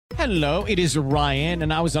Hello, it is Ryan,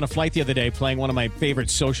 and I was on a flight the other day playing one of my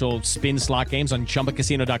favorite social spin slot games on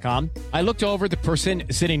ChumbaCasino.com. I looked over at the person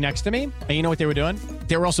sitting next to me, and you know what they were doing?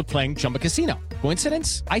 They were also playing Chumba Casino.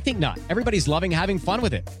 Coincidence? I think not. Everybody's loving having fun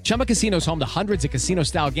with it. Chumba Casino is home to hundreds of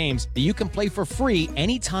casino-style games that you can play for free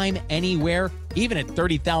anytime, anywhere, even at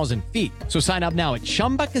 30,000 feet. So sign up now at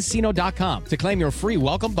ChumbaCasino.com to claim your free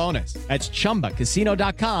welcome bonus. That's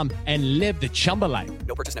ChumbaCasino.com and live the Chumba life.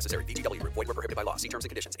 No purchase necessary. VGW. Void where prohibited by law. See terms and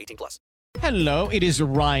conditions. 18+. Hello, it is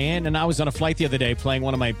Ryan, and I was on a flight the other day playing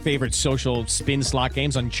one of my favorite social spin slot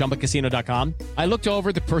games on ChumbaCasino.com. I looked over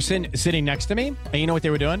at the person sitting next to me, and you know what they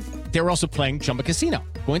were doing? They were also playing Chumba Casino.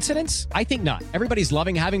 Coincidence? I think not. Everybody's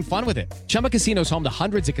loving having fun with it. Chumba Casino is home to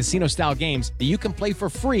hundreds of casino-style games that you can play for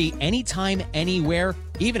free anytime, anywhere,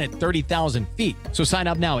 even at 30,000 feet. So sign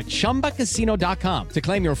up now at ChumbaCasino.com to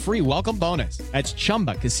claim your free welcome bonus. That's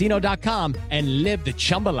ChumbaCasino.com and live the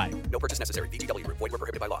Chumba life. No purchase necessary. VGW. Void where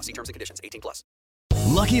prohibited by law. See terms and conditions. 18+.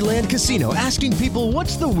 Lucky Land Casino, asking people,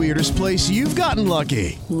 what's the weirdest place you've gotten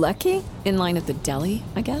lucky? Lucky? In line at the deli,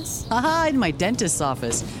 I guess? Aha, in my dentist's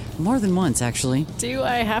office. More than once, actually. Do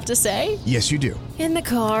I have to say? Yes, you do. In the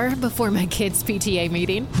car before my kids' PTA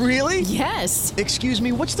meeting. Really? Yes. Excuse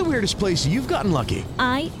me, what's the weirdest place you've gotten lucky?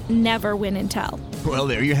 I never win and tell. Well,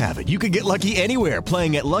 there you have it. You can get lucky anywhere,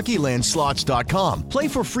 playing at LuckyLandSlots.com. Play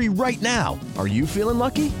for free right now. Are you feeling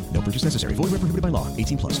lucky? No purchase necessary. Void where prohibited by law.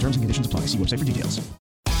 18+. Terms and conditions apply. See website for details.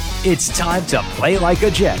 It's time to play like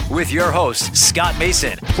a Jet with your host, Scott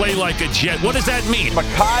Mason. Play like a Jet. What does that mean?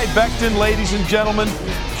 Mekhi Becton, ladies and gentlemen.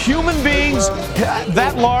 Human beings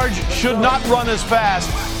that large should not run as fast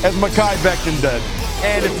as Mekhi Becton did.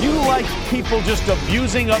 And if you like people just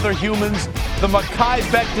abusing other humans, the Mekhi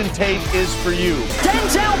Becton tape is for you.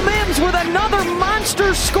 Denzel Mims with another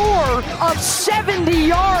monster score of 70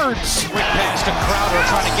 yards. Quick pass to Crowder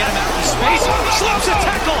trying to get him out of space. Slips a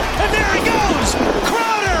tackle, and there he goes.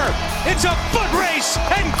 Crowder! It's a foot race,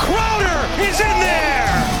 and Crowder is in there.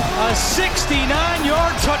 A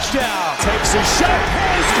 69-yard touchdown. Takes a shot.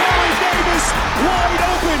 Here's Corey Davis wide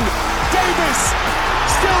open. Davis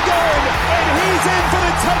still going, and he's in for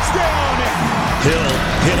the touchdown. Hill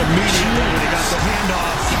hit immediately when he got the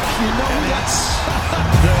handoff. You know that's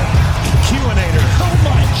the Q-inator. Oh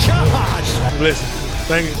my gosh. Listen,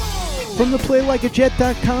 thank you. From the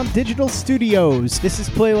PlayLikeAJet.com digital studios, this is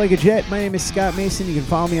Play Like a Jet. My name is Scott Mason. You can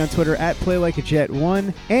follow me on Twitter at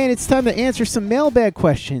PlayLikeAJet1. And it's time to answer some mailbag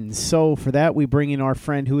questions. So for that, we bring in our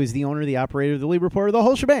friend who is the owner, the operator, the lead reporter, the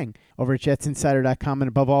whole shebang over at JetsInsider.com. And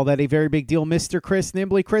above all that, a very big deal, Mr. Chris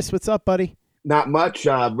Nimbley. Chris, what's up, buddy? Not much.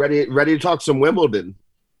 Ready to talk some Wimbledon.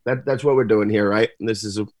 That's what we're doing here, right? And this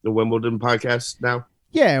is the Wimbledon podcast now.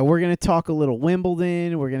 Yeah, we're going to talk a little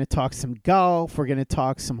Wimbledon. We're going to talk some golf. We're going to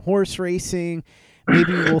talk some horse racing.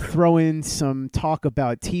 Maybe we'll throw in some talk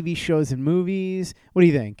about TV shows and movies. What do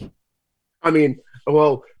you think? I mean,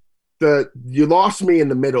 well, you lost me in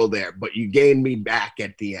the middle there, but you gained me back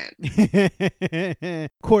at the end.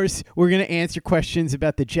 Of course, we're going to answer questions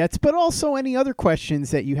about the Jets, but also any other questions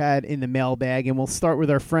that you had in the mailbag. And we'll start with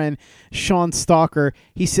our friend Sean Stalker.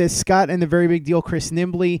 He says, Scott and the very big deal, Chris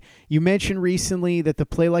Nimbley, you mentioned recently that the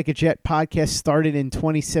Play Like a Jet podcast started in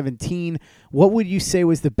 2017. What would you say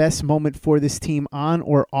was the best moment for this team on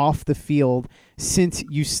or off the field since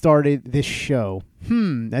you started this show?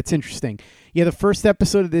 That's interesting. Yeah, the first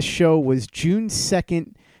episode of this show was June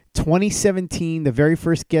 2nd, 2017. The very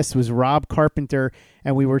first guest was Rob Carpenter,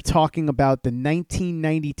 and we were talking about the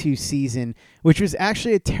 1992 season, which was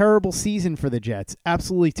actually a terrible season for the Jets.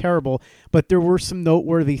 Absolutely terrible, but there were some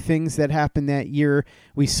noteworthy things that happened that year.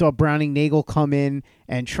 We saw Browning Nagel come in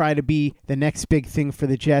and try to be the next big thing for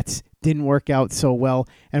the Jets. Didn't work out so well.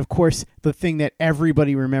 And of course, the thing that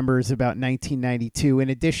everybody remembers about 1992, in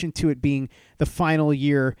addition to it being the final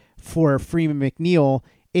year for Freeman McNeil,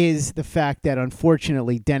 is the fact that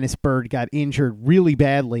unfortunately Dennis Byrd got injured really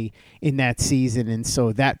badly in that season. And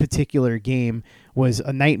so that particular game was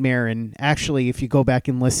a nightmare. And actually, if you go back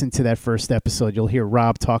and listen to that first episode, you'll hear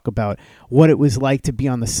Rob talk about what it was like to be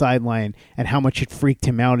on the sideline and how much it freaked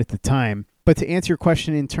him out at the time. But to answer your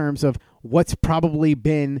question in terms of what's probably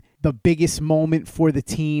been the biggest moment for the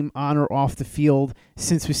team on or off the field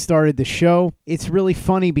since we started the show, it's really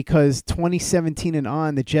funny because 2017 and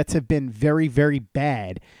on, the Jets have been very, very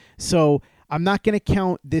bad. So I'm not going to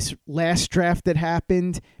count this last draft that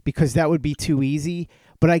happened because that would be too easy.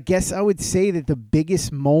 But I guess I would say that the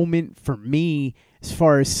biggest moment for me as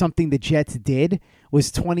far as something the Jets did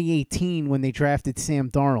was 2018 when they drafted Sam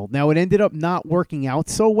Darnold. Now, it ended up not working out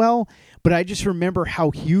so well, but I just remember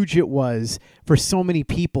how huge it was for so many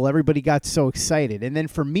people. Everybody got so excited. And then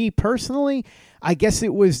for me personally, I guess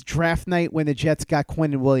it was draft night when the Jets got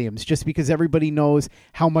Quinnen Williams, just because everybody knows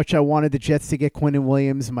how much I wanted the Jets to get Quinnen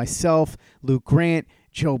Williams. Myself, Luke Grant,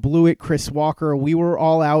 Joe Blewett, Chris Walker, we were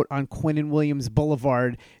all out on Quinnen Williams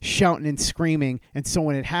Boulevard shouting and screaming. And so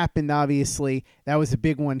when it happened, obviously, that was a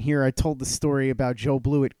big one here. I told the story about Joe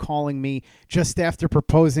Blewett calling me just after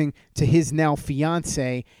proposing to his now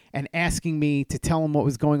fiance and asking me to tell him what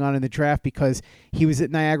was going on in the draft because he was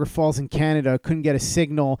at Niagara Falls in Canada, couldn't get a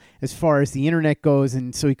signal as far as the internet goes,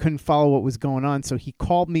 and so he couldn't follow what was going on. So he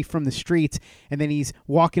called me from the streets, and then he's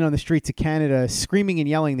walking on the streets of Canada screaming and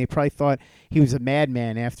yelling. They probably thought he was a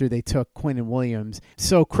madman after they took Quinnen Williams.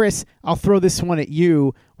 So, Chris, I'll throw this one at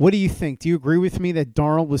you. What do you think? Do you agree with me that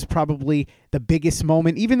Darnold was probably the biggest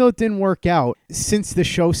moment, even though it didn't work out, since the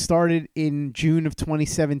show started in June of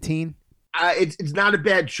 2017? It's not a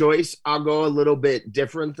bad choice. I'll go a little bit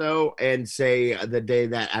different, though, and say the day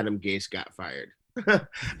that Adam Gase got fired.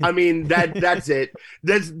 I mean, that's it.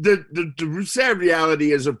 That's the sad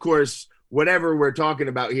reality is, of course, whatever we're talking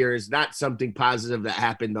about here is not something positive that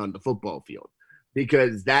happened on the football field,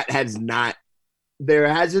 because there hasn't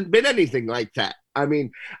been anything like that. I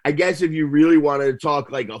mean, I guess if you really want to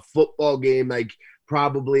talk like a football game, like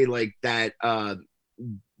probably like that,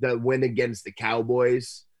 the win against the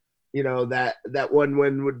Cowboys, you know, that one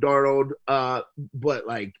win with Darnold. But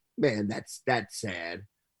like, man, that's sad.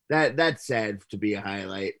 That's sad to be a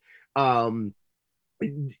highlight.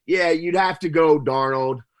 Yeah, you'd have to go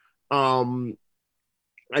Darnold.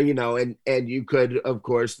 You know, and you could, of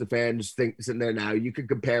course, the fans think sitting there now, you could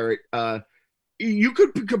compare it. You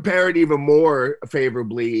could compare it even more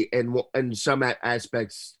favorably in some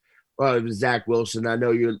aspects. Zach Wilson. I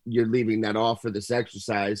know you're leaving that off for this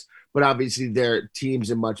exercise, but obviously their team's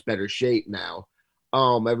in much better shape now.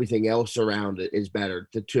 Everything else around it is better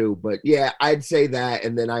too. But yeah, I'd say that,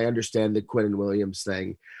 and then I understand the Quinnen Williams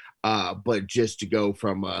thing. But just to go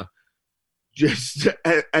from a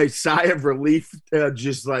sigh of relief,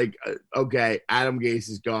 just like, okay, Adam Gase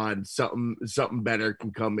is gone. Something better can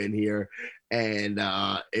come in here, and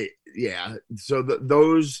yeah. So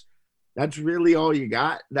that's really all you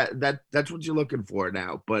got. That's what you're looking for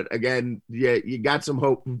now. But again, yeah, you got some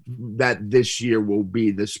hope that this year will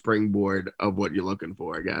be the springboard of what you're looking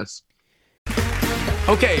for, I guess.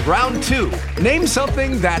 Okay, round two. Name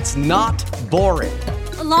something that's not boring.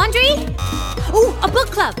 A laundry? Ooh, a book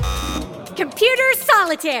club. Computer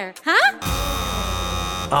solitaire, huh?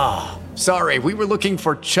 Ah, sorry, we were looking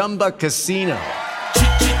for Chumba Casino.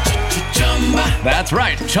 That's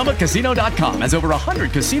right, ChumbaCasino.com has over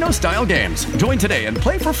 100 casino-style games. Join today and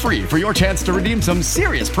play for free for your chance to redeem some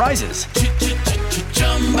serious prizes.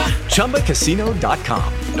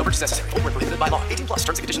 ChumbaCasino.com. No purchase necessary. Void where prohibited by law. 18+ terms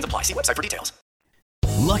and conditions apply. See website for details.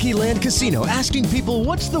 Lucky Land Casino, asking people,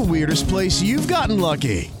 what's the weirdest place you've gotten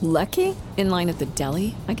lucky? Lucky? In line at the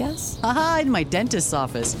deli, I guess? Aha, in my dentist's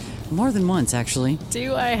office. More than once, actually.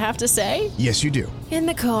 Do I have to say? Yes, you do. In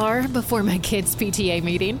the car before my kids' PTA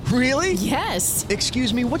meeting. Really? Yes.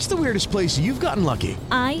 Excuse me, what's the weirdest place you've gotten lucky?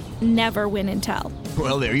 I never win and tell.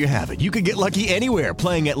 Well, there you have it. You can get lucky anywhere,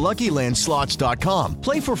 playing at LuckyLandSlots.com.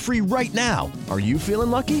 Play for free right now. Are you feeling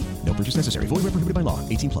lucky? No purchase necessary. Void where prohibited by law.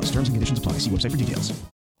 18+. Terms and conditions apply. See website for details.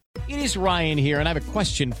 It is Ryan here, and I have a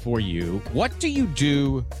question for you. What do you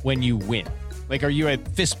do when you win? Like, are you a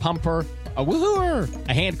fist pumper, a woohooer,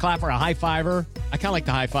 a hand clapper, a high fiver? I kind of like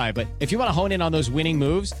the high five, but if you want to hone in on those winning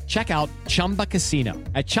moves, check out Chumba Casino.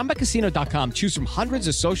 At ChumbaCasino.com, choose from hundreds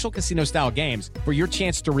of social casino-style games for your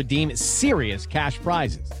chance to redeem serious cash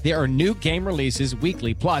prizes. There are new game releases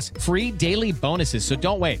weekly, plus free daily bonuses. So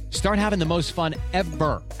don't wait. Start having the most fun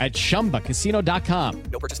ever at ChumbaCasino.com.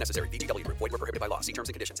 No purchase necessary. VGW. Void where prohibited by law. See terms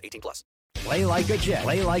and conditions. 18+. Play like a Jet.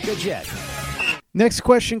 Play like a Jet. Next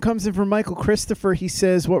question comes in from Michael Christopher. He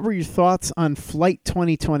says, what were your thoughts on Flight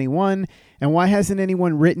 2021, and why hasn't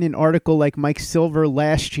anyone written an article like Mike Silver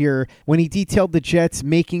last year when he detailed the Jets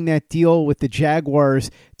making that deal with the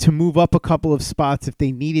Jaguars to move up a couple of spots if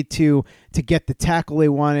they needed to get the tackle they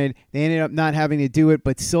wanted? They ended up not having to do it,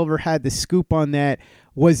 but Silver had the scoop on that.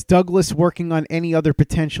 Was Douglas working on any other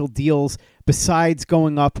potential deals besides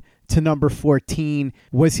going up to number 14?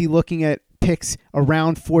 Was he looking at picks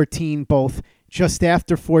around 14, both just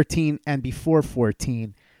after 14 and before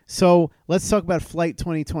 14? So let's talk about Flight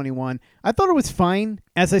 2021. I thought it was fine.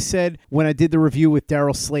 As I said when I did the review with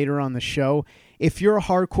Daryl Slater on the show, if you're a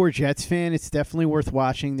hardcore Jets fan, it's definitely worth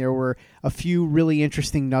watching. There were a few really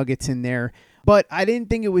interesting nuggets in there. But I didn't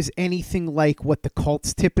think it was anything like what the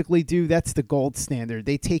Colts typically do. That's the gold standard.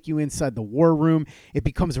 They take you inside the war room. It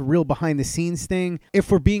becomes a real behind-the-scenes thing.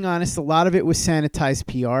 If we're being honest, a lot of it was sanitized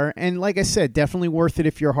PR. And like I said, definitely worth it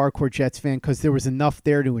if you're a hardcore Jets fan because there was enough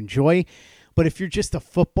there to enjoy. But if you're just a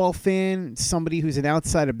football fan, somebody who's an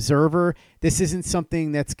outside observer, this isn't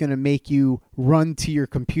something that's going to make you run to your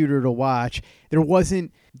computer to watch. There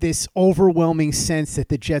wasn't this overwhelming sense that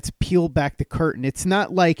the Jets peeled back the curtain. It's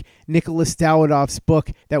not like Nicholas Dawidoff's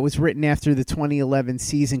book that was written after the 2011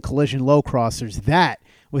 season, Collision Low Crossers. That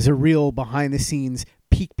was a real behind-the-scenes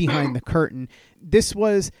peek behind the curtain. This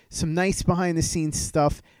was some nice behind-the-scenes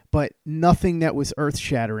stuff, but nothing that was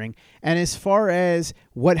earth-shattering. And as far as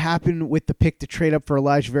what happened with the pick to trade up for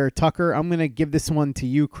Elijah Vera Tucker, I'm going to give this one to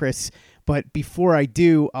you, Chris. But before I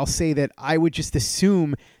do, I'll say that I would just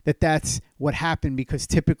assume that that's what happened because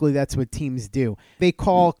typically that's what teams do. They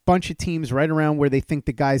call a bunch of teams right around where they think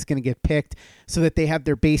the guy's going to get picked so that they have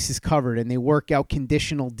their bases covered and they work out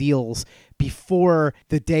conditional deals before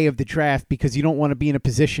the day of the draft because you don't want to be in a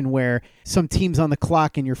position where some team's on the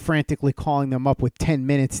clock and you're frantically calling them up with 10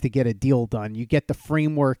 minutes to get a deal done. You get the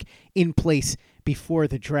framework in place before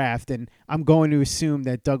the draft, and I'm going to assume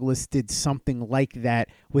that Douglas did something like that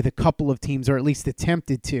with a couple of teams, or at least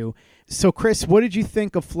attempted to. So, Chris, what did you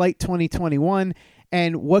think of Flight 2021,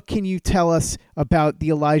 and what can you tell us about the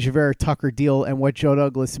Elijah Vera Tucker deal and what Joe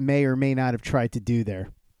Douglas may or may not have tried to do there?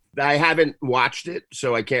 I haven't watched it,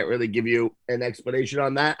 so I can't really give you an explanation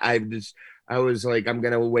on that. I was like, I'm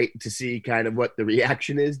going to wait to see kind of what the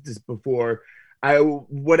reaction is just before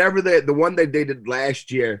whatever the one that they did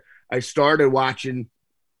last year. I started watching,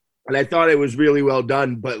 and I thought it was really well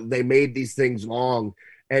done, but they made these things long,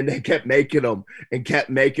 and they kept making them. And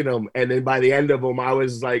then by the end of them, I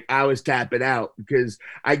was tapping out because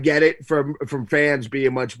I get it from fans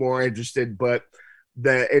being much more interested, but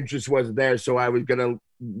the interest wasn't there. So I was going to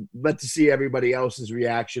to see everybody else's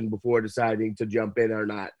reaction before deciding to jump in or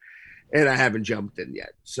not. And I haven't jumped in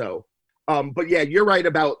yet. So, but yeah, you're right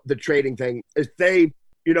about the trading thing. If they,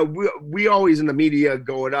 we always in the media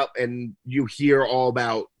going up and you hear all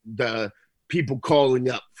about the people calling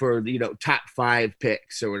up for, top 5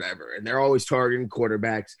 picks or whatever. And they're always targeting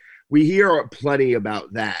quarterbacks. We hear plenty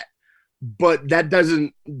about that, but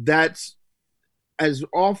that's as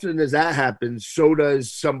often as that happens. So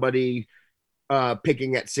does somebody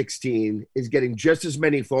picking at 16 is getting just as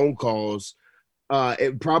many phone calls,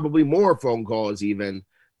 and probably more phone calls even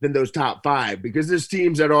than those top 5, because there's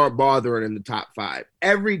teams that aren't bothering in the top 5.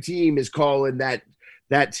 Every team is calling that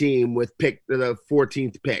team with pick the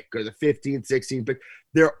 14th pick or the 15th, 16th pick.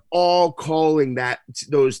 They're all calling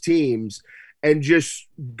those teams and just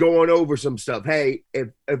going over some stuff. Hey, if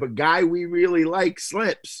a guy we really like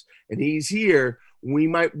slips and he's here, we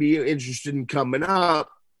might be interested in coming up.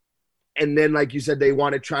 And then, like you said, they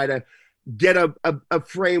want to try to get a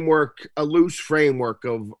framework, a loose framework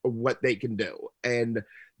of what they can do. And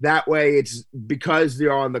that way, it's because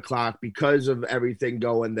they're on the clock, because of everything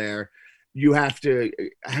going there, you have to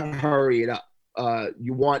hurry it up.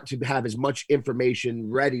 You want to have as much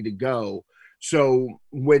information ready to go. So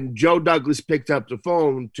when Joe Douglas picked up the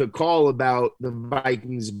phone to call about the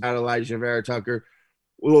Vikings, about Elijah Vera Tucker,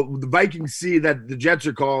 well, the Vikings see that the Jets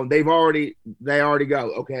are calling. They already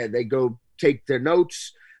go. Okay, they go take their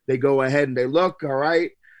notes. They go ahead and they look. All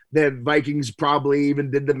right. The Vikings probably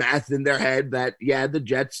even did the math in their head that, yeah, the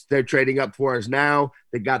Jets, they're trading up for us now.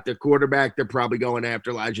 They got their quarterback. They're probably going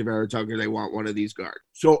after Elijah Vera Tucker. They want one of these guards.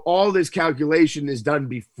 So all this calculation is done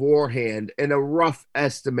beforehand in a rough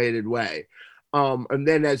estimated way. And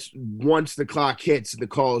then once the clock hits and the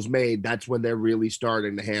call is made, that's when they're really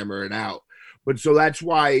starting to hammer it out. But so that's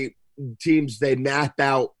why teams, they map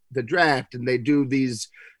out the draft and they do these,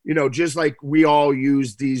 just like we all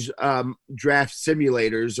use these draft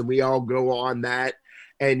simulators and we all go on that,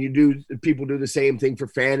 and people do the same thing for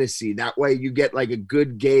fantasy. That way you get like a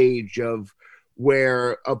good gauge of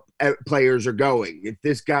where players are going. If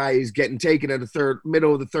this guy is getting taken at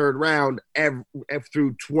middle of the third round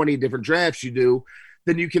through 20 different drafts you do,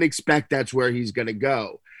 then you can expect that's where he's going to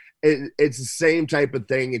go. It's the same type of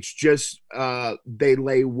thing. It's just they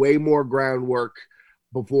lay way more groundwork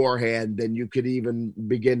beforehand than you could even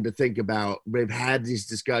begin to think about. They've had these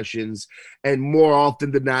discussions, and more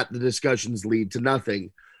often than not, the discussions lead to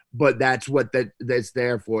nothing. But that's what that's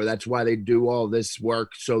there for. That's why they do all this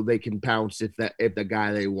work, so they can pounce if the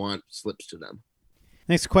guy they want slips to them.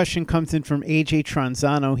 Next question comes in from AJ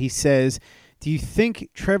Tronzano. He says, do you think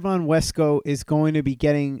Trevon Wesco is going to be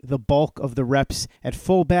getting the bulk of the reps at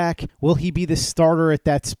fullback? Will he be the starter at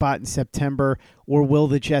that spot in September, or will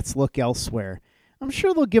the Jets look elsewhere? I'm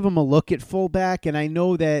sure they'll give him a look at fullback, and I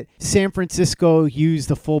know that San Francisco used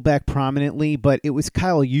the fullback prominently, but it was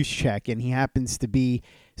Kyle Juszczyk, and he happens to be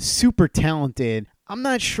super talented. I'm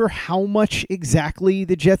not sure how much exactly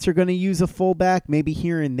the Jets are going to use a fullback, maybe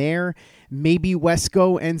here and there. Maybe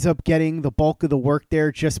Wesco ends up getting the bulk of the work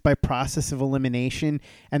there just by process of elimination,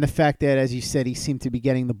 and the fact that, as you said, he seemed to be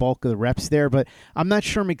getting the bulk of the reps there, but I'm not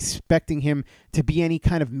sure I'm expecting him to be any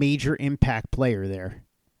kind of major impact player there.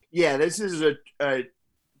 Yeah, this is a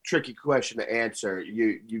tricky question to answer.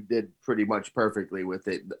 You did pretty much perfectly with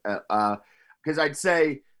it. Because I'd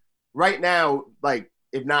say right now, like,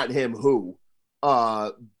 if not him, who?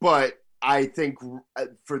 But I think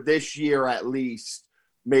for this year at least,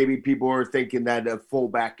 maybe people are thinking that a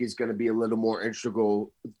fullback is going to be a little more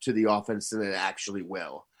integral to the offense than it actually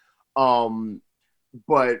will.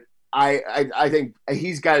 But I think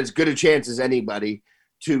he's got as good a chance as anybody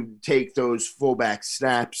to take those fullback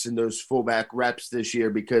snaps and those fullback reps this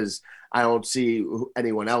year, because I don't see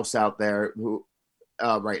anyone else out there who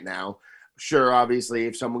right now. Sure, obviously,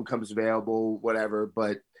 if someone comes available, whatever,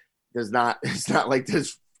 but it's not like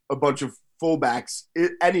there's a bunch of fullbacks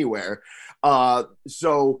anywhere.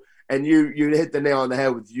 So, and you hit the nail on the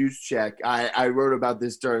head with Juszczyk. I wrote about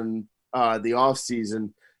this during the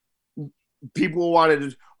offseason. People wanted to,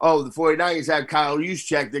 the 49ers have Kyle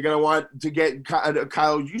Juszczyk. They're going to want to get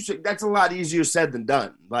Kyle Juszczyk. That's a lot easier said than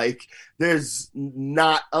done. Like, there's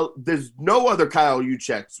no other Kyle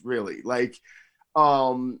Juszczyks, really. Like,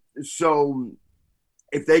 so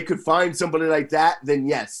if they could find somebody like that, then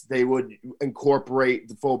yes, they would incorporate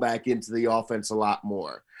the fullback into the offense a lot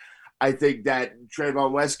more. I think that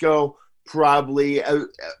Trayvon Wesco probably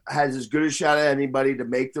has as good a shot as anybody to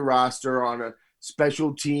make the roster on a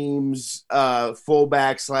special teams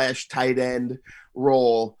fullback / tight end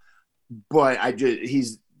role, but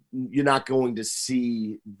you're not going to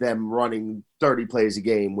see them running 30 plays a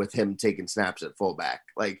game with him taking snaps at fullback.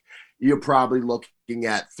 Like, you're probably looking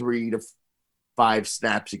at 3 to 5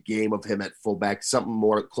 snaps a game of him at fullback, something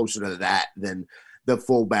more closer to that than the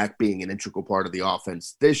fullback being an integral part of the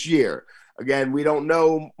offense this year. Again, we don't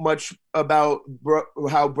know much about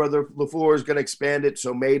how Brother LaFleur is going to expand it,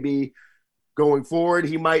 so maybe going forward,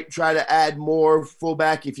 he might try to add more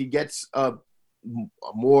fullback if he gets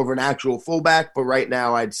more of an actual fullback. But right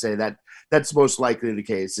now, I'd say that that's most likely the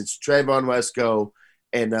case. It's Trayvon Wesco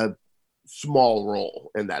and a small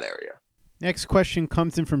role in that area. Next question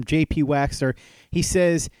comes in from JP Waxer. He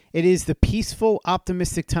says, it is the peaceful,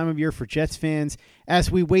 optimistic time of year for Jets fans as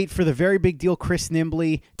we wait for the very big deal Chris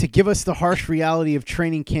Nimbley to give us the harsh reality of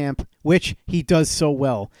training camp, which he does so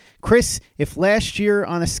well. Chris, if last year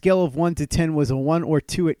on a scale of 1 to 10 was a 1 or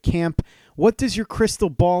 2 at camp, what does your crystal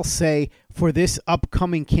ball say for this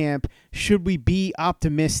upcoming camp? Should we be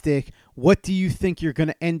optimistic? What do you think you're going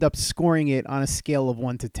to end up scoring it on a scale of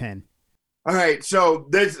 1 to 10? All right, so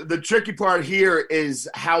the tricky part here is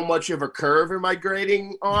how much of a curve am I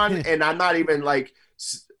grading on? And I'm not even like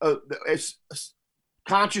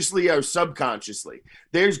consciously or subconsciously.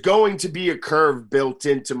 There's going to be a curve built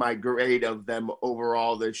into my grade of them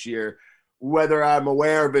overall this year, whether I'm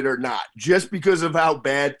aware of it or not, just because of how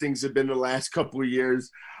bad things have been the last couple of years.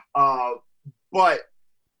 But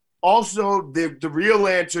also the real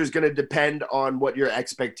answer is going to depend on what your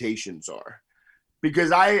expectations are.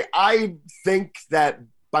 Because I think that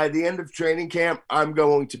by the end of training camp, I'm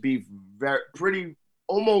going to be very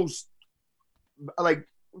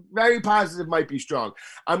positive might be strong.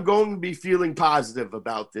 I'm going to be feeling positive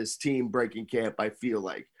about this team breaking camp, I feel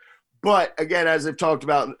like. But again, as I've talked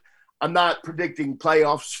about, I'm not predicting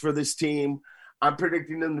playoffs for this team. I'm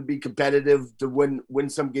predicting them to be competitive, to win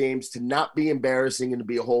some games, to not be embarrassing, and to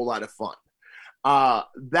be a whole lot of fun.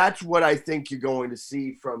 That's what I think you're going to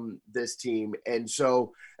see from this team. And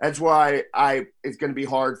so that's why it's going to be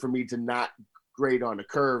hard for me to not grade on a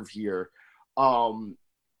curve here. But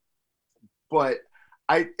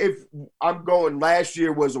if I'm going, last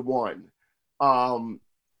year was a 1. I'm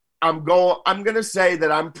going to say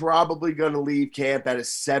that I'm probably going to leave camp at a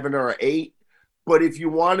 7 or 8. But if you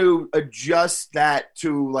want to adjust that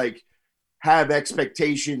to like have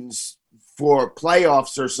expectations for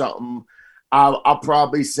playoffs or something, I'll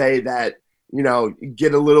probably say that,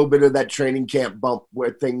 get a little bit of that training camp bump where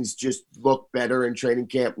things just look better in training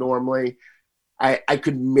camp normally. I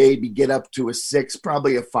could maybe get up to a 6,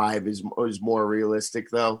 probably a 5 is more realistic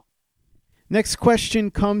though. Next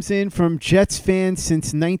question comes in from Jets fan since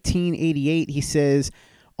 1988. He says,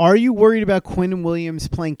 Are you worried about Quinnen Williams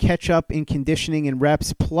playing catch-up in conditioning and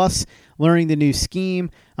reps, plus learning the new scheme?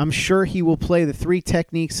 I'm sure he will play the 3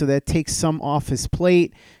 techniques, so that takes some off his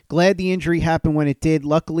plate. Glad the injury happened when it did.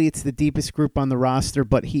 Luckily, it's the deepest group on the roster,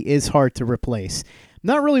 but he is hard to replace.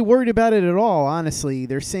 Not really worried about it at all, honestly.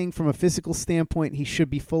 They're saying from a physical standpoint, he should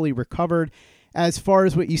be fully recovered. As far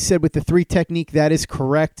as what you said with the 3 technique, that is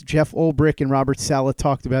correct. Jeff Ulbrich and Robert Saleh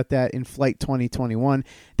talked about that in Flight 2021.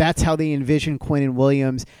 That's how they envision Quinnen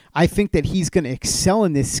Williams. I think that he's going to excel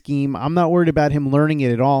in this scheme. I'm not worried about him learning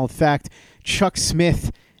it at all. In fact, Chuck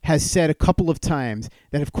Smith has said a couple of times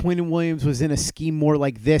that if Quinnen Williams was in a scheme more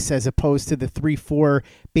like this as opposed to the 3-4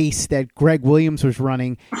 base that Greg Williams was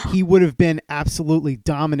running, he would have been absolutely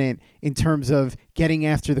dominant in terms of getting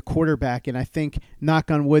after the quarterback. And I think, knock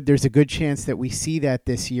on wood, there's a good chance that we see that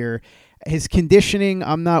this year. His conditioning,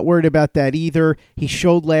 I'm not worried about that either. He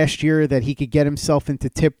showed last year that he could get himself into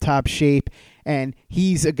tip-top shape, and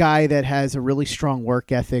he's a guy that has a really strong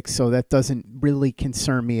work ethic, so that doesn't really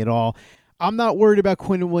concern me at all. I'm not worried about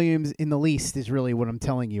Quinnen Williams in the least is really what I'm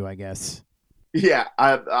telling you, I guess. Yeah,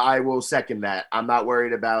 I will second that. I'm not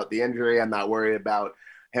worried about the injury. I'm not worried about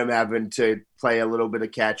him having to play a little bit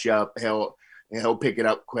of catch up. He'll pick it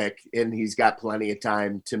up quick, and he's got plenty of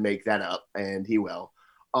time to make that up, and he will.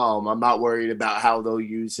 I'm not worried about how they'll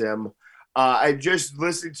use him. I just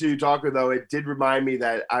listened to you talk, though. It did remind me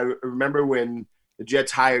that I remember when the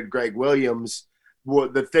Jets hired Greg Williams. Well,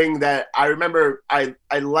 the thing that I remember, I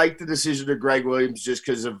liked the decision of Greg Williams just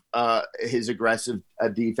because of his aggressive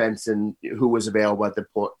defense and who was available at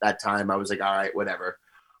that time. I was like, all right, whatever.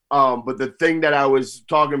 But the thing that I was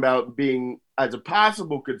talking about being as a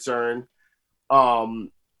possible concern,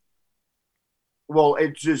 well,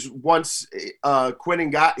 it's just once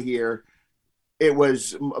Quinnen got here, it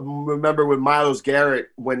was, remember when Myles Garrett,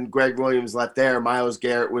 when Greg Williams left there, Myles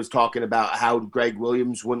Garrett was talking about how Greg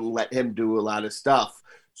Williams wouldn't let him do a lot of stuff.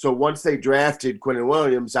 So once they drafted Quinnen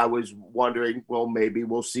Williams, I was wondering, well, maybe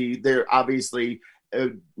we'll see there. Obviously,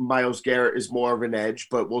 Myles Garrett is more of an edge,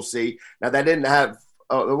 but we'll see. Now that didn't have,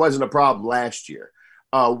 it wasn't a problem last year.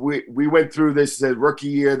 We went through this the rookie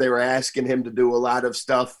year. They were asking him to do a lot of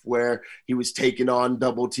stuff where he was taking on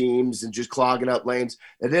double teams and just clogging up lanes.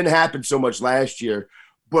 It didn't happen so much last year,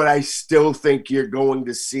 but I still think you're going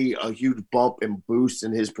to see a huge bump and boost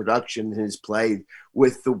in his production and his play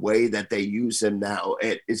with the way that they use him now.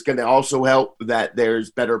 It's going to also help that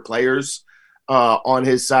there's better players on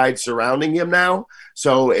his side surrounding him now.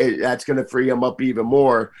 So that's going to free him up even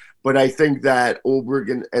more. But I think that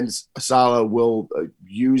Ulbrich and Saleh will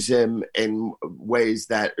use him in ways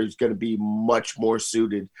that is going to be much more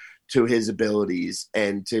suited to his abilities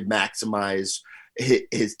and to maximize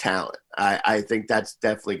his talent. I think that's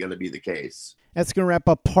definitely going to be the case. That's going to wrap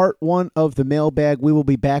up part 1 of the mailbag. We will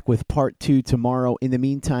be back with part 2 tomorrow. In the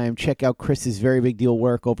meantime, check out Chris's Very Big Deal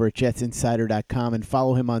work over at jetsinsider.com and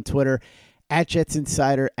follow him on Twitter at Jets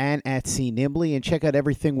Insider and at CNimbly, and check out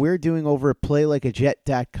everything we're doing over at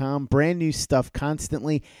PlayLikeAJet.com. Brand new stuff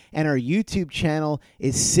constantly, and our YouTube channel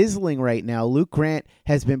is sizzling right now. Luke Grant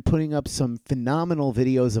has been putting up some phenomenal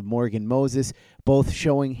videos of Morgan Moses, both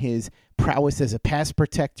showing his prowess as a pass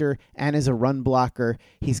protector and as a run blocker.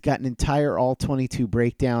 He's got an entire all-22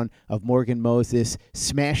 breakdown of Morgan Moses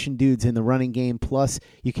smashing dudes in the running game. Plus,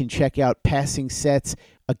 you can check out passing sets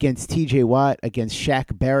against TJ Watt, against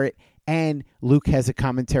Shaq Barrett, and Luke has a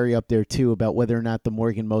commentary up there, too, about whether or not the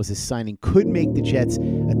Morgan Moses signing could make the Jets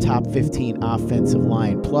a top 15 offensive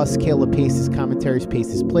line. Plus, Caleb Pace's commentaries,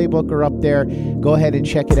 Pace's playbook are up there. Go ahead and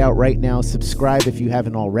check it out right now. Subscribe if you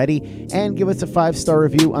haven't already, and give us a 5-star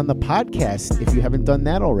review on the podcast if you haven't done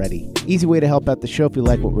that already. Easy way to help out the show if you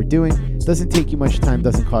like what we're doing. Doesn't take you much time,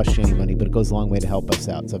 doesn't cost you any money, but it goes a long way to help us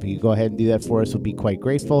out. So if you could go ahead and do that for us, we'll be quite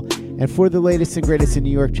grateful. And for the latest and greatest in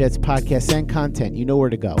New York Jets podcasts and content, you know where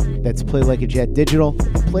to go. That's Play Like a Jet Digital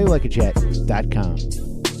and PlayLikeAJet.com.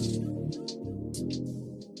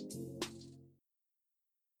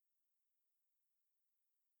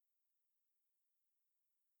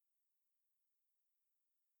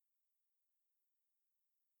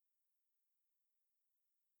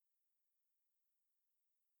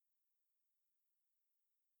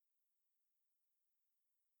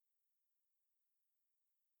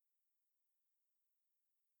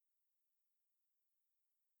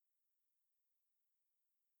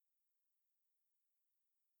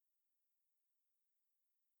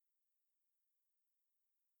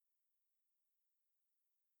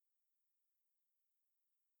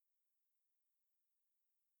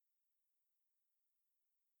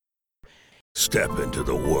 Step into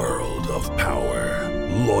the world of power,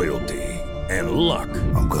 loyalty, and luck.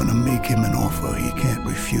 I'm gonna make him an offer he can't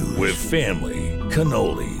refuse. With family,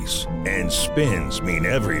 cannolis, and spins mean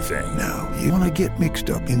everything. Now, you wanna get mixed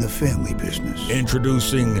up in the family business.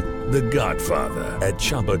 Introducing The Godfather at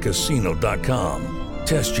ChumbaCasino.com.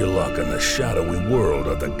 Test your luck in the shadowy world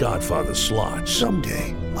of The Godfather slot.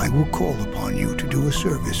 Someday, I will call upon you to do a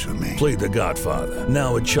service for me. Play The Godfather,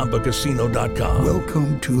 now at ChumbaCasino.com.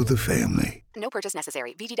 Welcome to the family. No purchase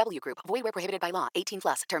necessary. VGW Group. Void where prohibited by law.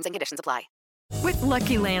 18+. Terms and conditions apply. With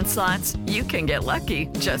Lucky Land Slots, you can get lucky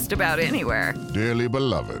just about anywhere. Dearly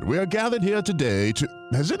beloved, we are gathered here today to...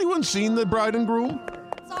 Has anyone seen the bride and groom?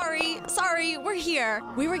 Sorry, we're here.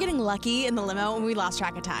 We were getting lucky in the limo and we lost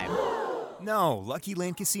track of time. No, Lucky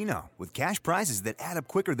Land Casino, with cash prizes that add up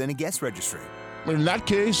quicker than a guest registry. In that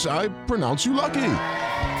case, I pronounce you lucky.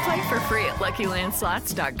 Play for free at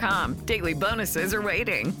LuckyLandSlots.com. Daily bonuses are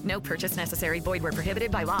waiting. No purchase necessary. Void where prohibited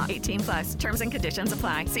by law. 18+. Terms and conditions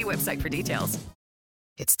apply. See website for details.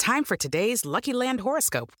 It's time for today's Lucky Land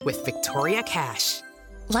horoscope with Victoria Cash.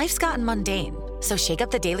 Life's gotten mundane, so shake up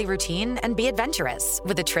the daily routine and be adventurous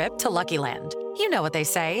with a trip to Lucky Land. You know what they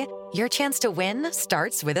say. Your chance to win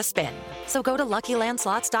starts with a spin. So go to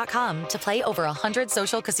LuckyLandSlots.com to play over 100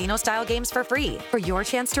 social casino-style games for free for your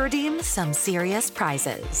chance to redeem some serious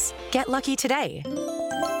prizes. Get lucky today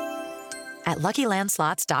at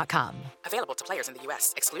LuckyLandSlots.com. Available to players in the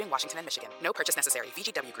U.S., excluding Washington and Michigan. No purchase necessary.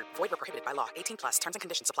 VGW Group. Void where prohibited by law. 18+. Terms and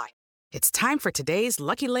conditions apply. It's time for today's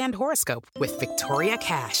Lucky Land horoscope with Victoria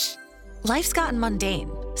Cash. Life's gotten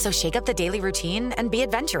mundane, so shake up the daily routine and be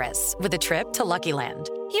adventurous with a trip to Lucky Land.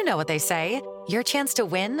 You know what they say. Your chance to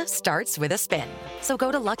win starts with a spin. So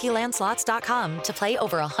go to LuckyLandSlots.com to play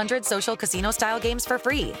over 100 social casino-style games for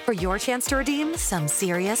free for your chance to redeem some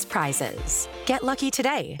serious prizes. Get lucky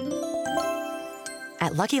today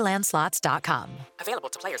at LuckyLandSlots.com. Available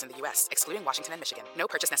to players in the U.S., excluding Washington and Michigan. No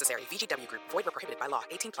purchase necessary. VGW Group. Void where prohibited by law.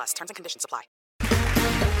 18+. Terms and conditions apply.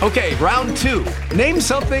 Okay, round two. Name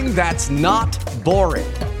something that's not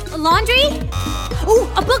boring. A laundry? Ooh,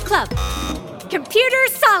 a book club. Computer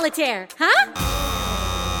solitaire, huh?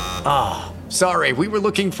 Ah, sorry, we were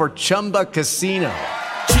looking for Chumba Casino.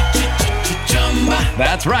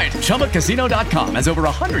 That's right, ChumbaCasino.com has over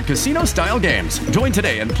 100 casino-style games. Join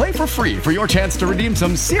today and play for free for your chance to redeem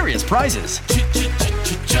some serious prizes.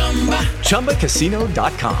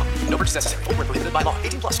 ChumbaCasino.com. No purchase necessary. Void where prohibited by law.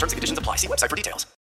 18+. Terms and conditions apply. See website for details.